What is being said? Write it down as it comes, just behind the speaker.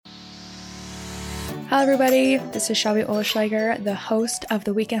Hello, everybody. This is Shelby Olschlager, the host of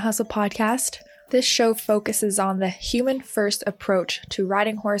the Weekend Hustle podcast. This show focuses on the human-first approach to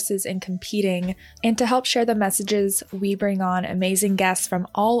riding horses and competing, and to help share the messages, we bring on amazing guests from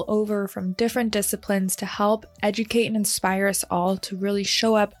all over, from different disciplines, to help educate and inspire us all to really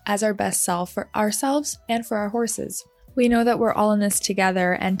show up as our best self for ourselves and for our horses. We know that we're all in this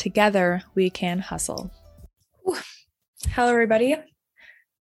together, and together we can hustle. Whew. Hello, everybody.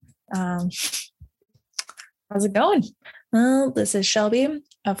 How's it going? Well, this is Shelby.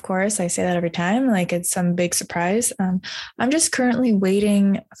 Of course, I say that every time, like it's some big surprise. I'm just currently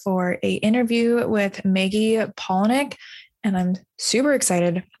waiting for an interview with Maggie Polnick, and I'm super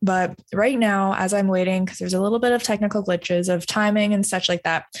excited. But right now, as I'm waiting, because there's a little bit of technical glitches of timing and such like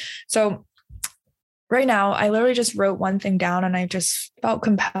that. So right now, I literally just wrote one thing down, and I just felt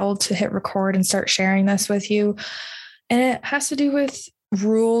compelled to hit record and start sharing this with you. And it has to do with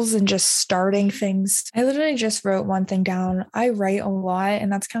rules and just starting things. I literally just wrote one thing down. I write a lot,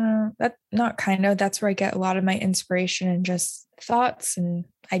 and that's where I get a lot of my inspiration and just thoughts and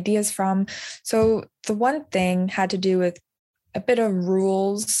ideas from. So the one thing had to do with a bit of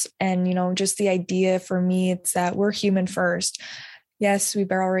rules and, just the idea for me, it's that we're human first. Yes, we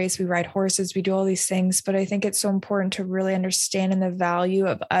barrel race, we ride horses, we do all these things, but I think it's so important to really understand the value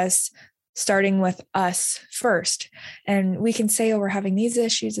of us starting with us first. And we can say, oh, we're having these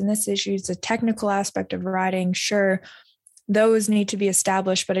issues and this issue. It's a technical aspect of riding. Sure, those need to be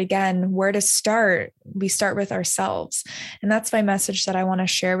established. But again, where to start? We start with ourselves. And that's my message that I want to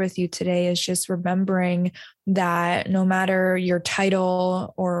share with you today, is just remembering that no matter your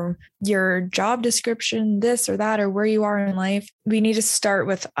title or your job description, this or that, or where you are in life, we need to start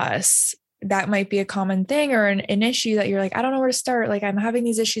with us. That might be a common thing or an issue that you're like, I don't know where to start. Like, I'm having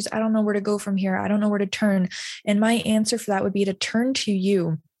these issues. I don't know where to go from here. I don't know where to turn. And my answer for that would be to turn to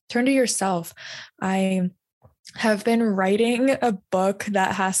you, turn to yourself. I have been writing a book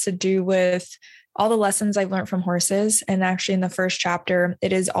that has to do with all the lessons I've learned from horses. And actually in the first chapter,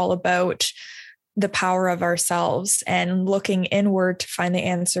 it is all about the power of ourselves and looking inward to find the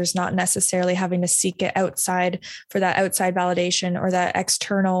answers, not necessarily having to seek it outside for that outside validation or that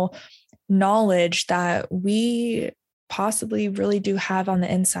external knowledge that we possibly really do have on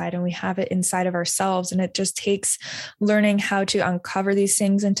the inside, and we have it inside of ourselves. And it just takes learning how to uncover these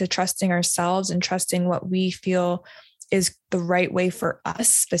things into trusting ourselves and trusting what we feel is the right way for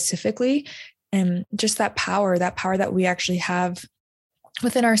us specifically. And just that power that we actually have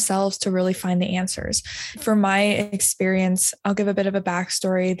within ourselves to really find the answers. For my experience, I'll give a bit of a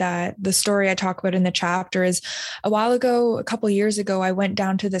backstory. That the story I talk about in the chapter is a couple of years ago, I went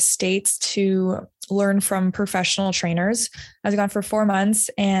down to the States to learn from professional trainers. I was gone for 4 months,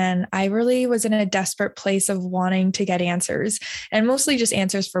 and I really was in a desperate place of wanting to get answers, and mostly just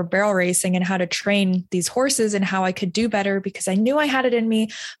answers for barrel racing and how to train these horses and how I could do better, because I knew I had it in me,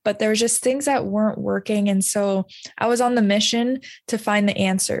 but there was just things that weren't working. And so I was on the mission to find the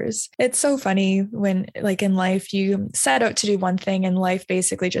answers. It's so funny when, like, in life, you set out to do one thing and life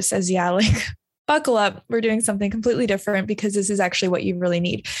basically just says, yeah, like, buckle up, we're doing something completely different because this is actually what you really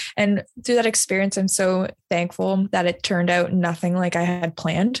need. And through that experience, I'm so thankful that it turned out nothing like I had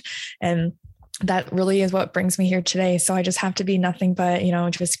planned. And that really is what brings me here today. So I just have to be nothing but,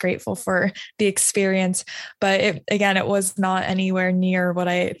 just grateful for the experience. But it was not anywhere near what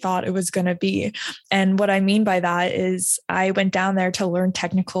I thought it was going to be. And what I mean by that is I went down there to learn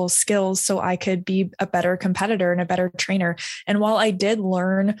technical skills so I could be a better competitor and a better trainer. And while I did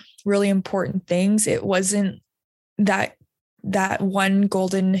learn really important things, it wasn't that one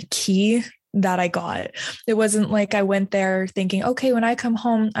golden key that I got. It wasn't like I went there thinking, okay, when I come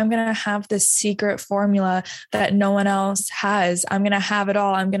home, I'm going to have this secret formula that no one else has. I'm going to have it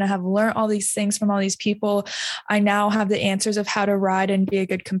all. I'm going to have learned all these things from all these people. I now have the answers of how to ride and be a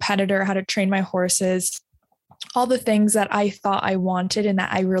good competitor, how to train my horses, all the things that I thought I wanted and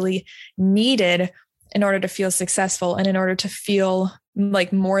that I really needed in order to feel successful and in order to feel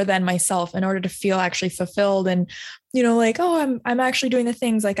like more than myself, in order to feel actually fulfilled and, like, oh, I'm actually doing the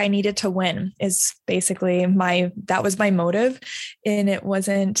things like I needed to win, is basically that was my motive, and it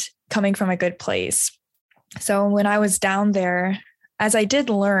wasn't coming from a good place. So when I was down there, as I did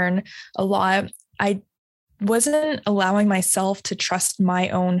learn a lot, I wasn't allowing myself to trust my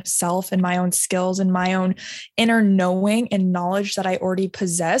own self and my own skills and my own inner knowing and knowledge that I already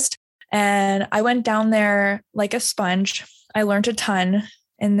possessed. And I went down there like a sponge. I learned a ton,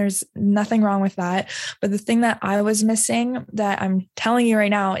 and there's nothing wrong with that. But the thing that I was missing, that I'm telling you right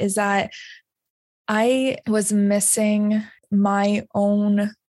now, is that I was missing my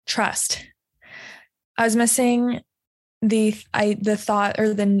own trust. I was missing I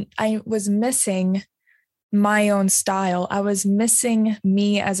was missing my own style. I was missing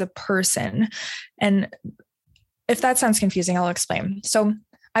me as a person. And if that sounds confusing, I'll explain. So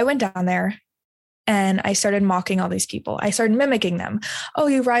I went down there and I started mocking all these people. I started mimicking them. Oh,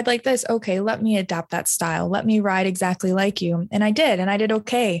 you ride like this. Okay, let me adapt that style. Let me ride exactly like you. And I did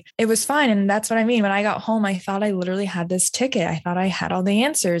okay. It was fine. And that's what I mean. When I got home, I thought I literally had this ticket. I thought I had all the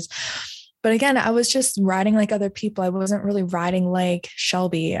answers. But again, I was just riding like other people. I wasn't really riding like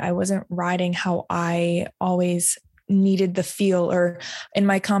Shelby. I wasn't riding how I always needed the feel, or in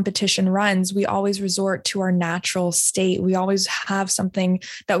my competition runs, we always resort to our natural state. We always have something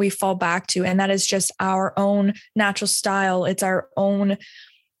that we fall back to, and that is just our own natural style. It's our own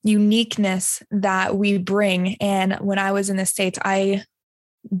uniqueness that we bring. And when I was in the States, I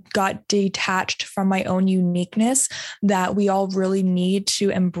got detached from my own uniqueness that we all really need to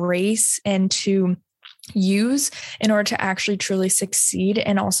embrace and to use in order to actually truly succeed,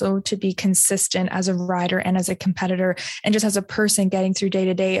 and also to be consistent as a rider and as a competitor, and just as a person getting through day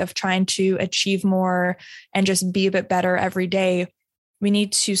to day of trying to achieve more and just be a bit better every day. We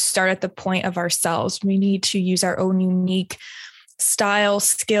need to start at the point of ourselves. We need to use our own unique style,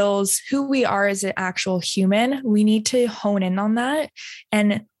 skills, who we are as an actual human. We need to hone in on that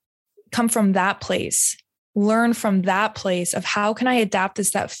and come from that place. Learn from that place of how can I adapt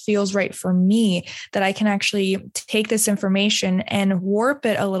this that feels right for me, that I can actually take this information and warp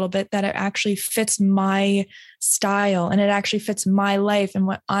it a little bit, that it actually fits my style and it actually fits my life and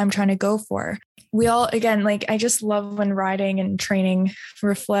what I'm trying to go for. We all, again, like, I just love when riding and training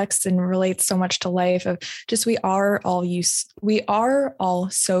reflects and relates so much to life of just, we are all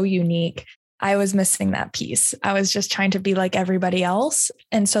so unique. I was missing that piece. I was just trying to be like everybody else.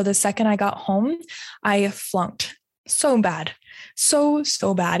 And so the second I got home, I flunked so bad. So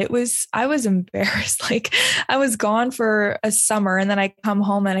bad. I was embarrassed. Like, I was gone for a summer and then I come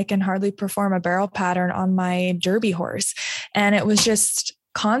home and I can hardly perform a barrel pattern on my derby horse. And it was just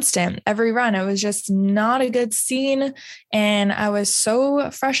constant every run. It was just not a good scene. And I was so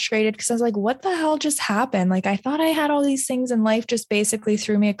frustrated because I was like, what the hell just happened? Like, I thought I had all these things, and life just basically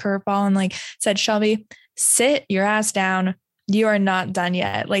threw me a curveball and like said, Shelby, sit your ass down. You are not done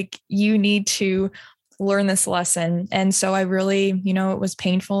yet. Like, you need to learn this lesson. And so I really, it was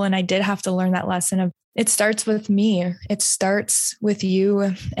painful. And I did have to learn that lesson of, it starts with me. It starts with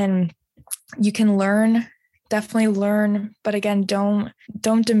you, and you can definitely learn, but again, don't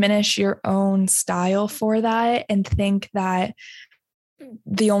diminish your own style for that and think that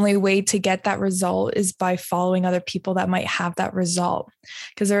the only way to get that result is by following other people that might have that result.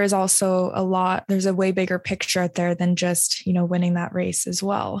 Because there is also there's a way bigger picture out there than just, winning that race as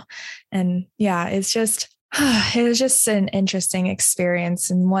well. And yeah, it was just an interesting experience,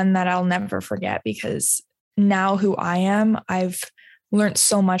 and one that I'll never forget, because now who I am, I've learned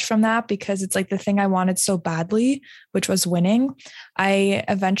so much from that, because it's like the thing I wanted so badly, which was winning. I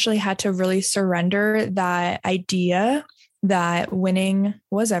eventually had to really surrender that idea that winning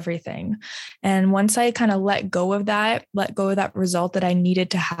was everything. And once I kind of let go of that result that I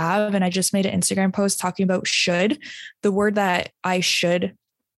needed to have, and I just made an Instagram post talking about should. The word that I should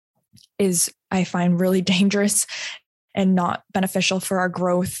is, I find, really dangerous and not beneficial for our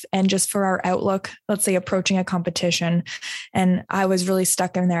growth and just for our outlook, let's say approaching a competition. And I was really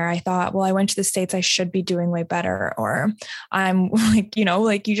stuck in there. I thought, well, I went to the States, I should be doing way better. Or I'm like,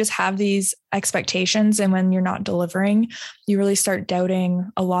 you just have these expectations. And when you're not delivering, you really start doubting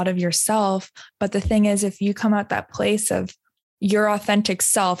a lot of yourself. But the thing is, if you come at that place of your authentic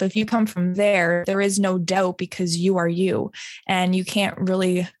self, if you come from there, there is no doubt, because you are you, and you can't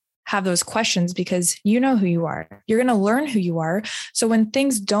really have those questions because you know who you are. You're going to learn who you are. So when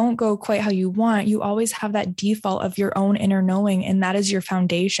things don't go quite how you want, you always have that default of your own inner knowing, and that is your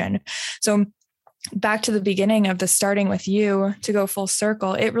foundation. So back to the beginning of the starting with you, to go full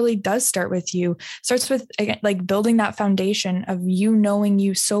circle, it really does start with you. It starts with, again, like building that foundation of you knowing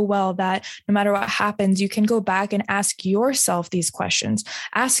you so well that no matter what happens, you can go back and ask yourself these questions.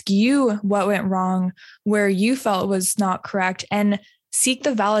 Ask you what went wrong, where you felt was not correct, and seek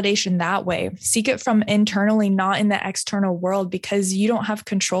the validation that way. Seek it from internally, not in the external world, because you don't have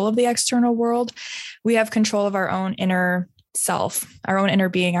control of the external world. We have control of our own inner self, our own inner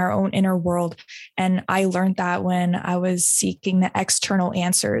being, our own inner world. And I learned that when I was seeking the external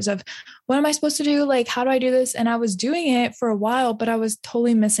answers of, what am I supposed to do? Like, how do I do this? And I was doing it for a while, but I was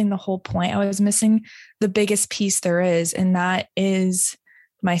totally missing the whole point. I was missing the biggest piece there is, and that is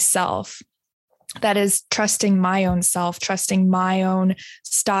myself. That is trusting my own self, trusting my own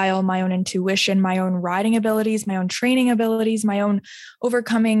style, my own intuition, my own riding abilities, my own training abilities, my own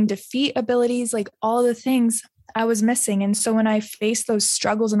overcoming defeat abilities, like all the things. I was missing. And so when I face those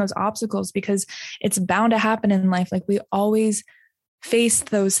struggles and those obstacles, because it's bound to happen in life, like we always face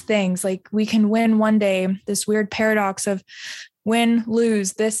those things. Like we can win one day, this weird paradox of win,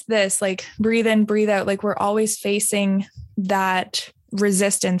 lose, this, like breathe in, breathe out. Like we're always facing that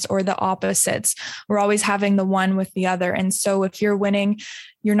resistance or the opposites. We're always having the one with the other. And so if you're winning,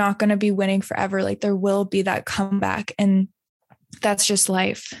 you're not going to be winning forever. Like there will be that comeback, and that's just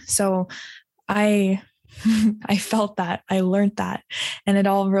life. So I felt that, I learned that, and it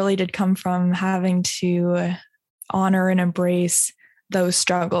all really did come from having to honor and embrace those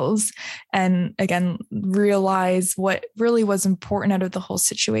struggles. And again, realize what really was important out of the whole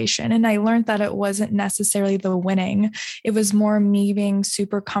situation. And I learned that it wasn't necessarily the winning. It was more me being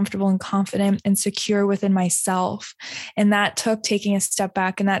super comfortable and confident and secure within myself. And that took taking a step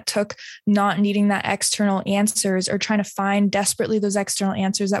back, and that took not needing that external answers or trying to find desperately those external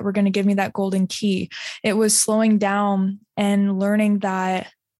answers that were going to give me that golden key. It was slowing down and learning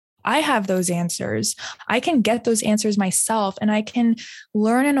that I have those answers. I can get those answers myself, and I can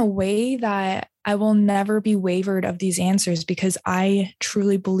learn in a way that I will never be wavered of these answers, because I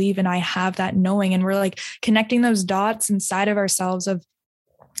truly believe and I have that knowing. And we're like connecting those dots inside of ourselves of,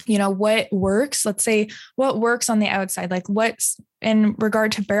 what works. Let's say what works on the outside, like what's in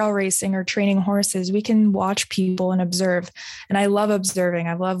regard to barrel racing or training horses. We can watch people and observe. And I love observing.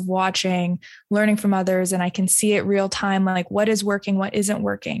 I love watching, learning from others, and I can see it real time, like what is working, what isn't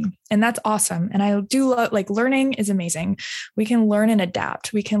working. And that's awesome. And I do love, like, learning is amazing. We can learn and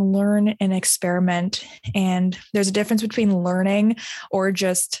adapt. We can learn and experiment. And there's a difference between learning or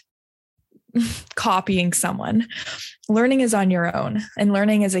just copying someone. Learning is on your own, and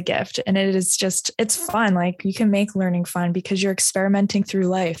learning is a gift. And it's fun. Like you can make learning fun because you're experimenting through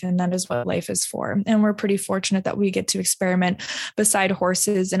life, and that is what life is for. And we're pretty fortunate that we get to experiment beside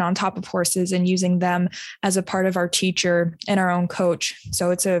horses and on top of horses, and using them as a part of our teacher and our own coach.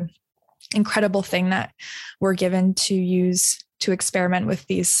 So it's a incredible thing that we're given to use to experiment with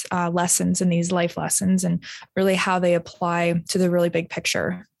these lessons and these life lessons, and really how they apply to the really big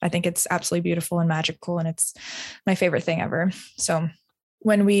picture. I think it's absolutely beautiful and magical, and it's my favorite thing ever. So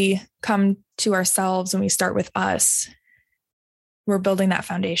when we come to ourselves and we start with us, we're building that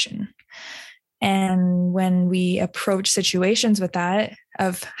foundation. And when we approach situations with that,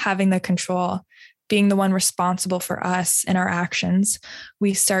 of having the control, being the one responsible for us and our actions,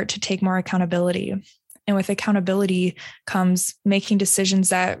 we start to take more accountability. And with accountability comes making decisions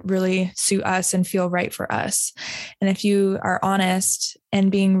that really suit us and feel right for us. And if you are honest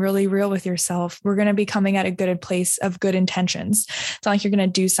and being really real with yourself, we're going to be coming at a good place of good intentions. It's not like you're going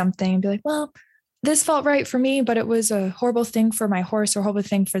to do something and be like, well, this felt right for me, but it was a horrible thing for my horse or a horrible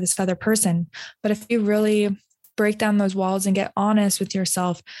thing for this other person. But if you really break down those walls and get honest with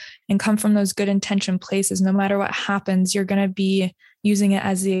yourself and come from those good intention places, no matter what happens, you're going to be using it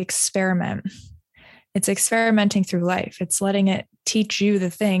as the experiment. It's experimenting through life. It's letting it teach you the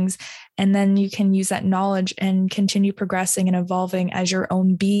things, and then you can use that knowledge and continue progressing and evolving as your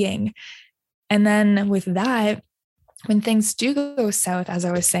own being. And then with that, when things do go south, as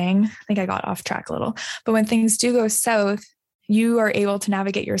I was saying, I think I got off track a little, but when things do go south, you are able to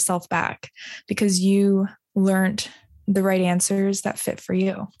navigate yourself back because you learned the right answers that fit for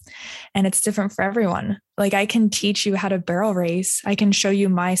you. And it's different for everyone. Like I can teach you how to barrel race. I can show you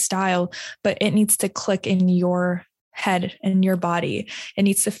my style, but it needs to click in your head and your body. It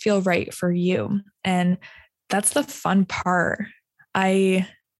needs to feel right for you. And that's the fun part. I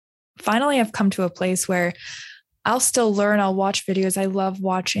finally have come to a place where I'll still learn. I'll watch videos. I love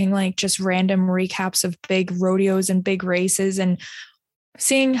watching like just random recaps of big rodeos and big races, and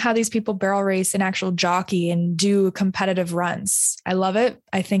seeing how these people barrel race and actual jockey and do competitive runs. I love it.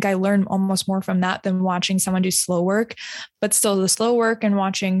 I think I learn almost more from that than watching someone do slow work, but still the slow work and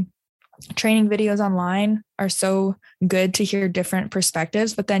watching training videos online are so good to hear different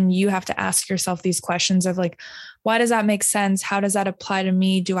perspectives. But then you have to ask yourself these questions of like, why does that make sense? How does that apply to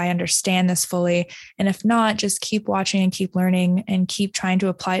me? Do I understand this fully? And if not, just keep watching and keep learning and keep trying to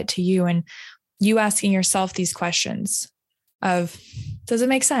apply it to you, and you asking yourself these questions of, does it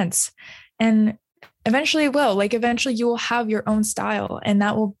make sense? And eventually it will. Like eventually you will have your own style, and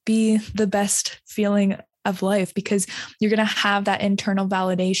that will be the best feeling of life because you're going to have that internal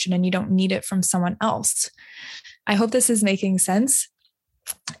validation and you don't need it from someone else. I hope this is making sense.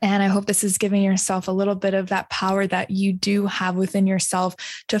 And I hope this is giving yourself a little bit of that power that you do have within yourself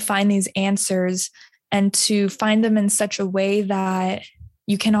to find these answers and to find them in such a way that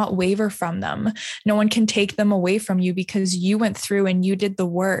you cannot waver from them. No one can take them away from you because you went through and you did the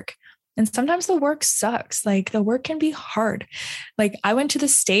work And sometimes the work sucks. Like the work can be hard. Like I went to the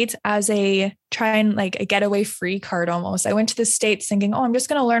States as a try and like a getaway free card almost. I went to the States thinking, oh, I'm just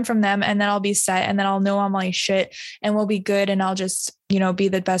going to learn from them and then I'll be set and then I'll know all my shit and we'll be good. And I'll just, be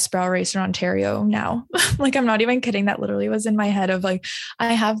the best barrel racer in Ontario now. Like, I'm not even kidding. That literally was in my head of like,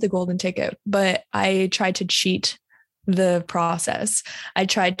 I have the golden ticket, but I tried to cheat the process. I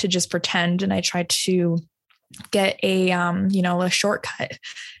tried to just pretend and I tried to get a shortcut.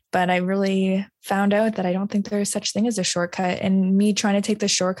 But I really found out that I don't think there is such thing as a shortcut. And me trying to take the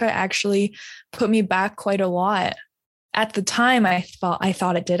shortcut actually put me back quite a lot. At the time, I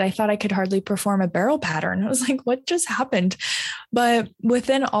thought it did. I thought I could hardly perform a barrel pattern. I was like, what just happened? But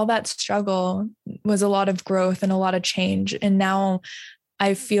within all that struggle was a lot of growth and a lot of change. And now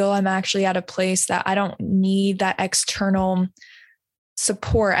I feel I'm actually at a place that I don't need that external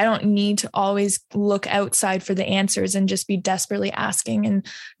support. I don't need to always look outside for the answers and just be desperately asking and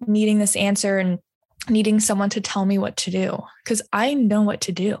needing this answer and needing someone to tell me what to do, because I know what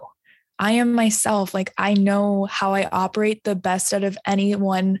to do. I am myself. Like I know how I operate the best out of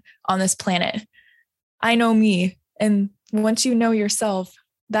anyone on this planet. I know me. And once you know yourself,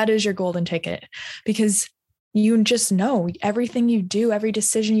 that is your golden ticket, because you just know everything you do, every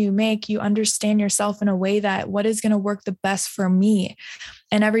decision you make, you understand yourself in a way that what is going to work the best for me.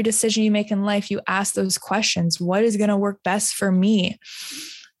 And every decision you make in life, you ask those questions. What is going to work best for me?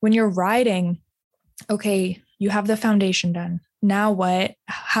 When you're riding, okay, you have the foundation done. Now what?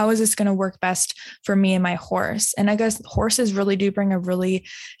 How is this going to work best for me and my horse? And I guess horses really do bring a really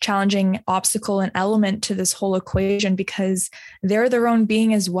challenging obstacle and element to this whole equation, because they're their own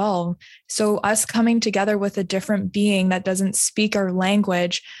being as well. So us coming together with a different being that doesn't speak our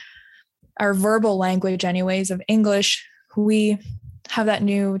language, our verbal language anyways, of English, we have that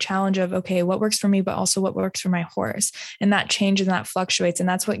new challenge of, okay, what works for me, but also what works for my horse. And that changes and that fluctuates. And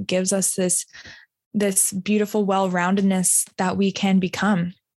that's what gives us this beautiful well-roundedness that we can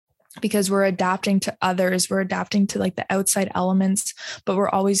become, because we're adapting to others. We're adapting to like the outside elements, but we're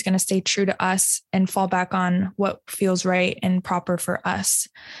always going to stay true to us and fall back on what feels right and proper for us.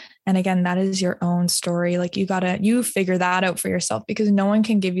 And again, that is your own story. Like you figure that out for yourself, because no one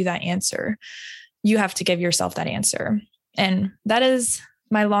can give you that answer. You have to give yourself that answer. And that is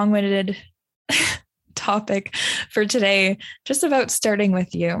my long-winded topic for today, just about starting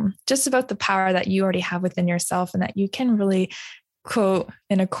with you, just about the power that you already have within yourself, and that you can really, quote,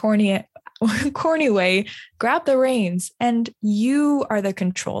 in a corny way, grab the reins, and you are the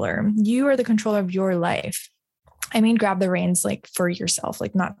controller. You are the controller of your life. I mean, grab the reins like for yourself,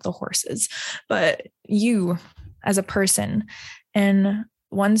 like not the horses, but you as a person. And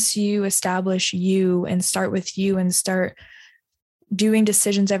once you establish you and start with you and start doing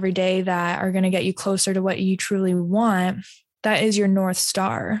decisions every day that are going to get you closer to what you truly want, that is your North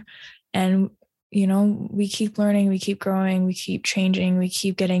Star. And, we keep learning, we keep growing, we keep changing, we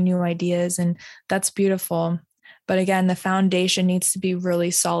keep getting new ideas, and that's beautiful. But again, the foundation needs to be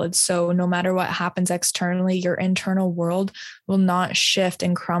really solid. So no matter what happens externally, your internal world will not shift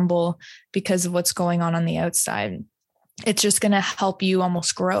and crumble because of what's going on the outside. It's just going to help you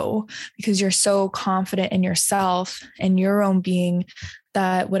almost grow, because you're so confident in yourself and your own being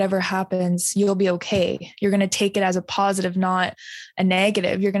that whatever happens, you'll be okay. You're going to take it as a positive, not a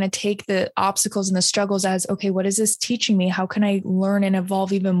negative. You're going to take the obstacles and the struggles as, okay, what is this teaching me? How can I learn and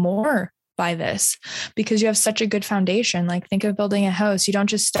evolve even more by this? Because you have such a good foundation. Like think of building a house. You don't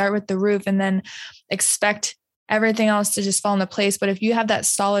just start with the roof and then expect everything else to just fall into place. But if you have that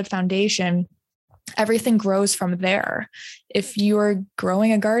solid foundation, everything grows from there. If you're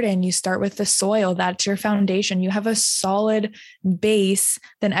growing a garden, you start with the soil. That's your foundation. You have a solid base,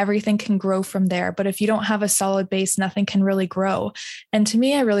 then everything can grow from there. But if you don't have a solid base, nothing can really grow. And to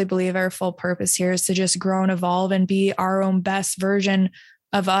me, I really believe our full purpose here is to just grow and evolve and be our own best version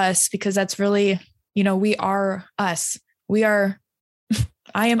of us, because that's really, we are us. We are,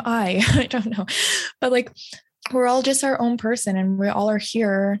 I am I don't know, but like, we're all just our own person, and we all are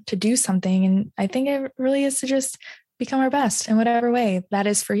here to do something. And I think it really is to just become our best in whatever way that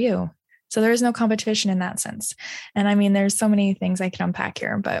is for you. So there is no competition in that sense. And I mean, there's so many things I can unpack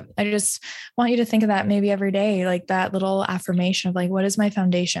here, but I just want you to think of that maybe every day, like that little affirmation of like, what is my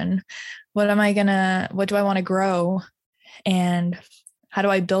foundation? What do I want to grow? And how do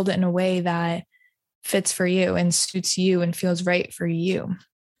I build it in a way that fits for you and suits you and feels right for you?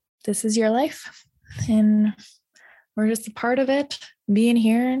 This is your life, and we're just a part of it, being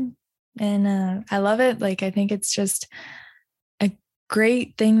here. And I love it. Like, I think it's just a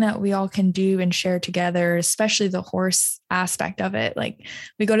great thing that we all can do and share together, especially the horse aspect of it. Like,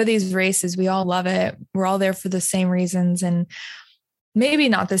 we go to these races, we all love it. We're all there for the same reasons. And maybe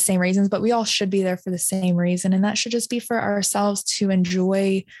not the same reasons, but we all should be there for the same reason. And that should just be for ourselves to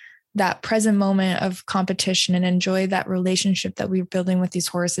enjoy that present moment of competition and enjoy that relationship that we're building with these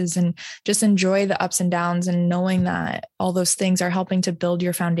horses, and just enjoy the ups and downs, and knowing that all those things are helping to build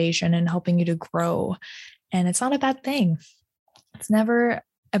your foundation and helping you to grow. And it's not a bad thing. It's never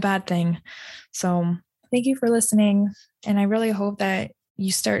a bad thing. So thank you for listening. And I really hope that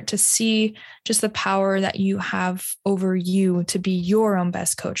you start to see just the power that you have over you to be your own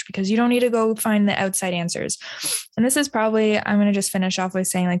best coach, because you don't need to go find the outside answers. And this is probably, I'm going to just finish off with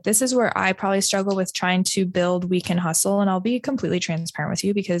saying, like, this is where I probably struggle with trying to build Weekend Hustle. And I'll be completely transparent with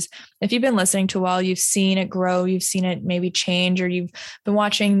you, because if you've been listening to a while, you've seen it grow, you've seen it maybe change, or you've been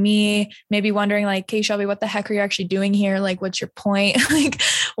watching me, maybe wondering like, hey, Shelby, what the heck are you actually doing here? Like, what's your point? Like,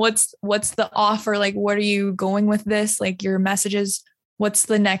 what's the offer? Like, what are you going with this? Like, your messages, what's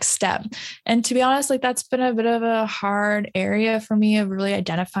the next step? And to be honest, like, that's been a bit of a hard area for me of really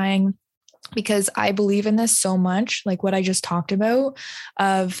identifying, because I believe in this so much, like what I just talked about,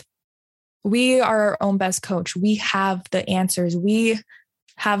 of we are our own best coach. We have the answers. We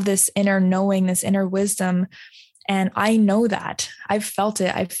have this inner knowing, this inner wisdom. And I know that. I've felt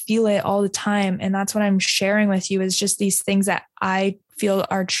it. I feel it all the time. And that's what I'm sharing with you, is just these things that I feel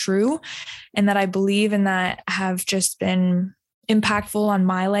are true and that I believe in, that have just been impactful on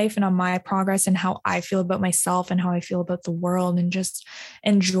my life and on my progress and how I feel about myself and how I feel about the world, and just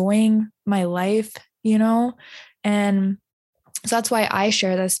enjoying my life, you know? And so that's why I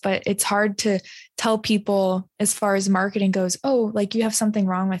share this, but it's hard to tell people as far as marketing goes, oh, like, you have something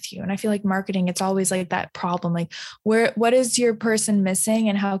wrong with you. And I feel like marketing, it's always like that problem, like, what is your person missing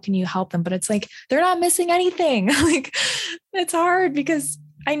and how can you help them? But it's like, they're not missing anything. Like, it's hard because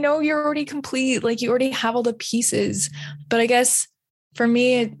I know you're already complete, like, you already have all the pieces. But I guess for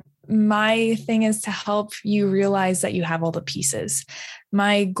me, my thing is to help you realize that you have all the pieces.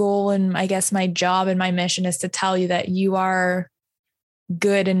 My goal, and I guess my job and my mission, is to tell you that you are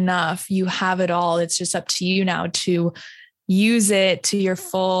good enough. You have it all. It's just up to you now to use it to your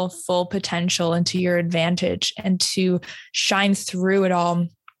full potential and to your advantage, and to shine through it all,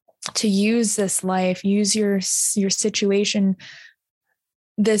 to use this life, use your situation,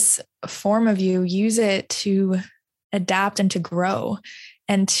 this form of you, use it to adapt and to grow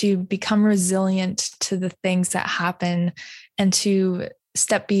and to become resilient to the things that happen and to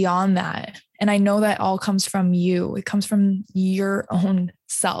step beyond that. And I know that all comes from you. It comes from your own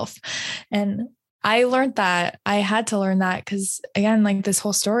self. And I learned that. I had to learn that because, again, like, this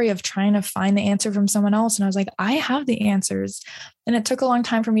whole story of trying to find the answer from someone else. And I was like, I have the answers. And it took a long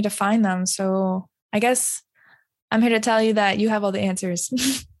time for me to find them. So I guess I'm here to tell you that you have all the answers.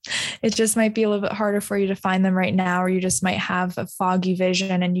 It just might be a little bit harder for you to find them right now, or you just might have a foggy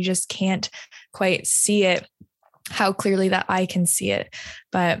vision and you just can't quite see it how clearly that I can see it.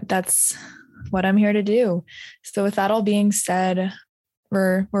 But that's what I'm here to do. So with that all being said,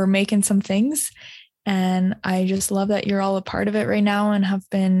 we're making some things, and I just love that you're all a part of it right now and have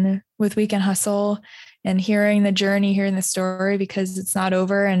been with Weekend Hustle and hearing the journey, hearing the story, because it's not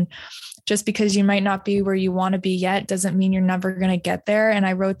over. And just because you might not be where you want to be yet doesn't mean you're never going to get there. And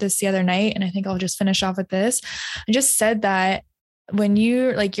I wrote this the other night, and I think I'll just finish off with this. I just said that when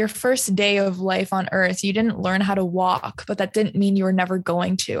you, like, your first day of life on earth, you didn't learn how to walk, but that didn't mean you were never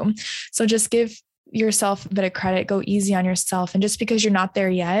going to. So just give yourself a bit of credit, go easy on yourself. And just because you're not there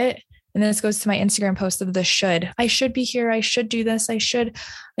yet, and this goes to my Instagram post of the should, I should be here. I should do this. I should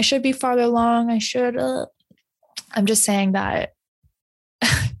be farther along. I'm just saying that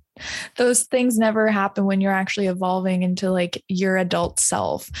those things never happen when you're actually evolving into like your adult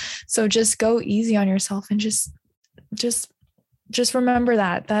self. So just go easy on yourself and just remember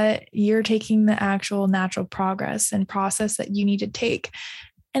that you're taking the actual natural progress and process that you need to take.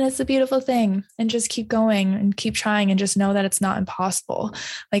 And it's a beautiful thing. And just keep going and keep trying, and just know that it's not impossible.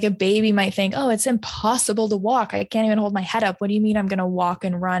 Like, a baby might think, oh, it's impossible to walk. I can't even hold my head up. What do you mean I'm going to walk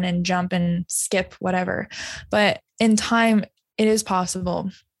and run and jump and skip, whatever? But in time, it is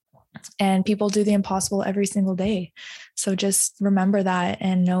possible. And people do the impossible every single day. So just remember that,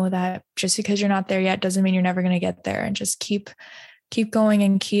 and know that just because you're not there yet doesn't mean you're never going to get there. And just keep going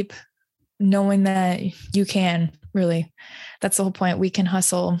and keep knowing that you can. Really, that's the whole point. We can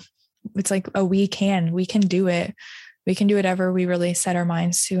hustle. It's like we can do it. We can do whatever we really set our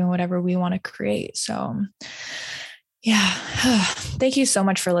minds to and whatever we want to create. So yeah, thank you so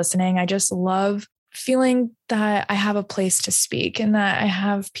much for listening. I just love feeling that I have a place to speak, and that I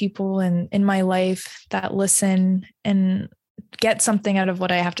have people in my life that listen and get something out of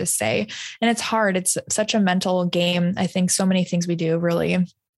what I have to say. And it's hard. It's such a mental game. I think so many things we do, really,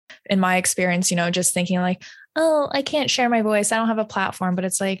 in my experience, just thinking like, oh, I can't share my voice. I don't have a platform, but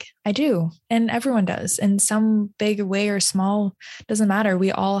it's like, I do. And everyone does in some big way or small, doesn't matter.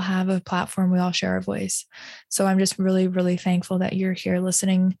 We all have a platform. We all share a voice. So I'm just really, really thankful that you're here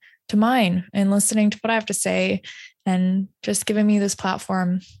listening to mine and listening to what I have to say and just giving me this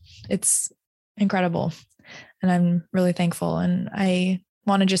platform. It's incredible. And I'm really thankful. And I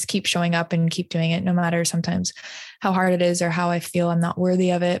want to just keep showing up and keep doing it, no matter sometimes how hard it is or how I feel I'm not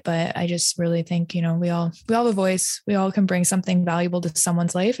worthy of it. But I just really think, we all have a voice. We all can bring something valuable to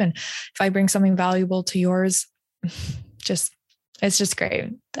someone's life. And if I bring something valuable to yours, it's just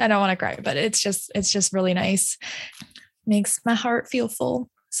great. I don't want to cry, but it's just really nice. Makes my heart feel full.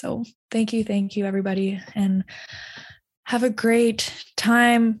 So thank you, everybody. And have a great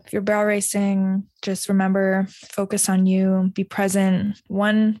time. If you're barrel racing, just remember, focus on you, be present,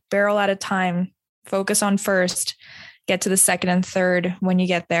 one barrel at a time, focus on first, get to the second and third when you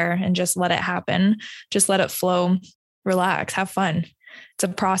get there and just let it happen. Just let it flow, relax, have fun. It's a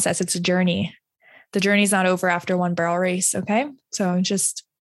process. It's a journey. The journey's not over after one barrel race. Okay. So just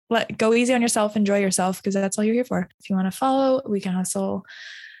go easy on yourself, enjoy yourself, because that's all you're here for. If you want to follow, We Can Hustle.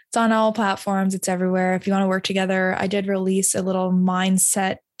 It's on all platforms. It's everywhere. If you want to work together, I did release a little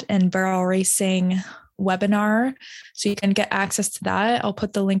mindset and barrel racing webinar. So you can get access to that. I'll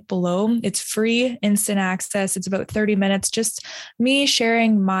put the link below. It's free, instant access. It's about 30 minutes, just me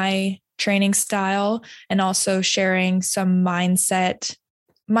sharing my training style and also sharing some mindset,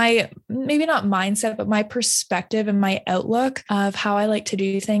 maybe not mindset, but my perspective and my outlook of how I like to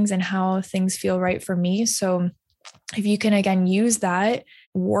do things and how things feel right for me. So if you can, again, use that,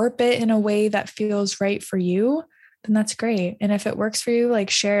 warp it in a way that feels right for you, then that's great. And if it works for you,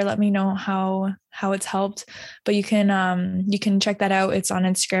 share, let me know how it's helped. But you can check that out. It's on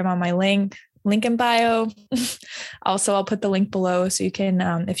Instagram on my link in bio. Also, I'll put the link below so you can,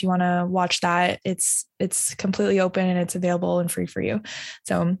 if you want to watch that, it's completely open and it's available and free for you.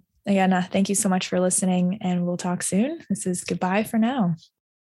 So again, thank you so much for listening, and we'll talk soon. This is goodbye for now.